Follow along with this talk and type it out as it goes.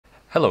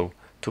Hello,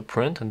 to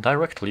print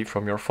directly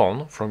from your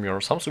phone, from your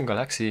Samsung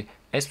Galaxy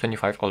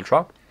S25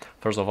 Ultra,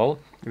 first of all,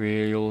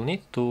 you'll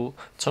need to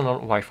turn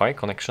on Wi-Fi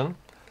connection,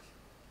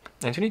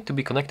 and you need to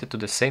be connected to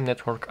the same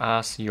network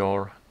as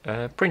your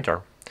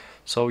printer.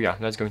 So yeah,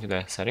 let's go into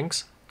the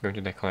settings, go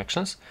into the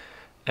connections,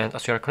 and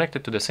as you are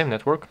connected to the same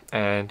network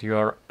and you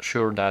are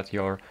sure that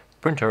your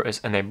printer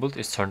is enabled,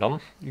 is turned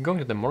on, you go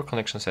into the more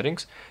connection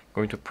settings,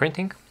 go into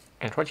printing,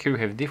 and right here you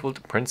have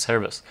default print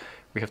service.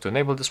 We have to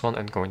enable this one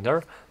and go in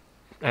there.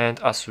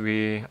 And as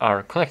we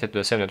are connected to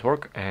the same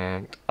network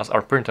and as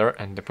our printer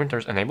and the printer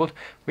is enabled,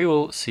 we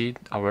will see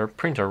our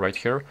printer right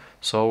here,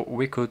 so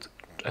we could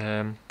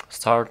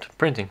start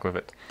printing with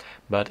it.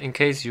 But in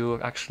case you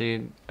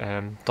actually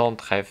don't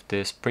have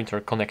this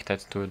printer connected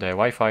to the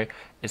Wi-Fi,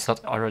 it's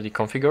not already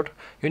configured,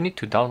 you need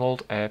to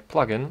download a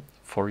plugin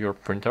for your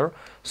printer.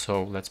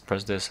 So let's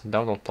press this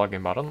download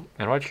plugin button,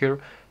 and right here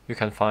you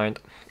can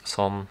find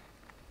some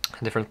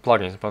different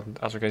plugins, but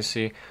as you can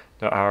see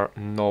there are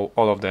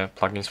all of the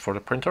plugins for the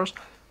printers,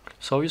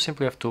 so you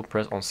simply have to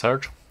press on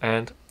search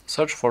and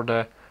search for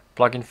the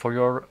plugin for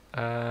your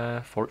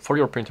for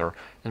your printer.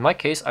 In my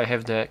case I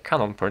have the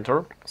Canon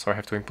printer, so I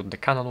have to input the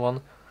Canon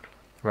one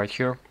right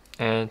here,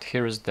 and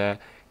here is the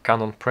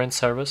Canon print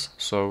service,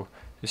 so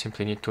you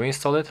simply need to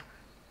install it.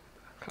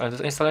 And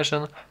the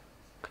installation,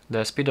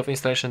 the speed of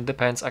installation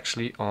depends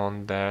actually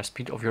on the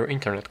speed of your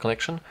internet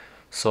connection.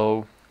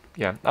 So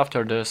yeah,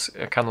 after this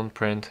Canon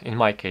print, in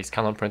my case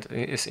Canon print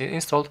is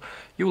installed,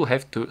 you will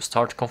have to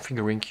start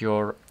configuring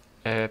your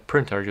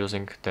printer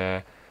using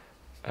the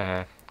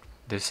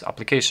this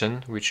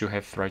application which you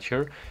have right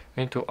here.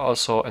 You need to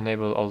also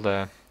enable all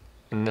the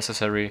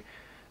necessary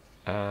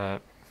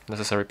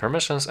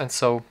permissions, and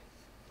so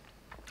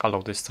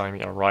allow this time.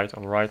 Yeah, right,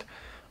 all right,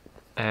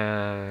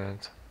 and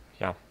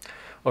yeah.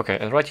 Okay,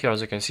 and right here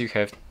as you can see you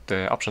have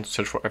the option to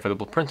search for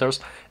available printers,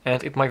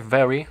 and it might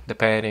vary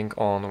depending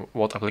on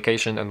what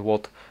application and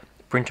what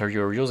printer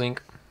you're using,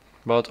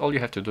 but all you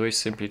have to do is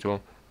simply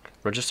to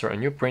register a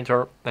new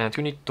printer, and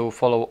you need to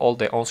follow all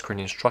the on-screen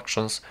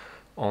instructions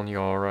on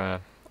your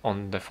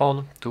on the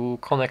phone to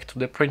connect to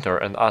the printer.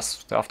 And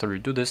after you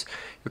do this,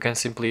 you can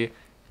simply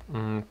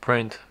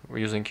print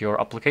using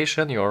your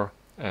application, your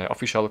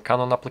official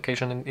Canon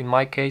application in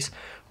my case,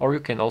 or you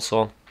can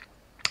also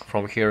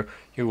from here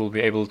you will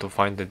be able to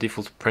find the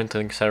default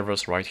printing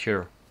service right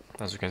here,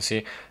 as you can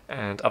see.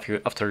 And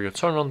after you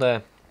turn on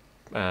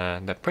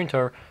the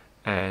printer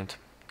and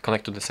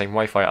connect to the same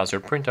Wi-Fi as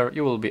your printer,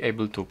 you will be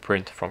able to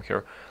print from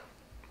here.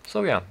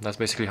 So yeah, that's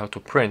basically how to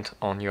print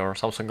on your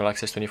Samsung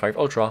Galaxy S25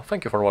 Ultra.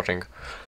 Thank you for watching.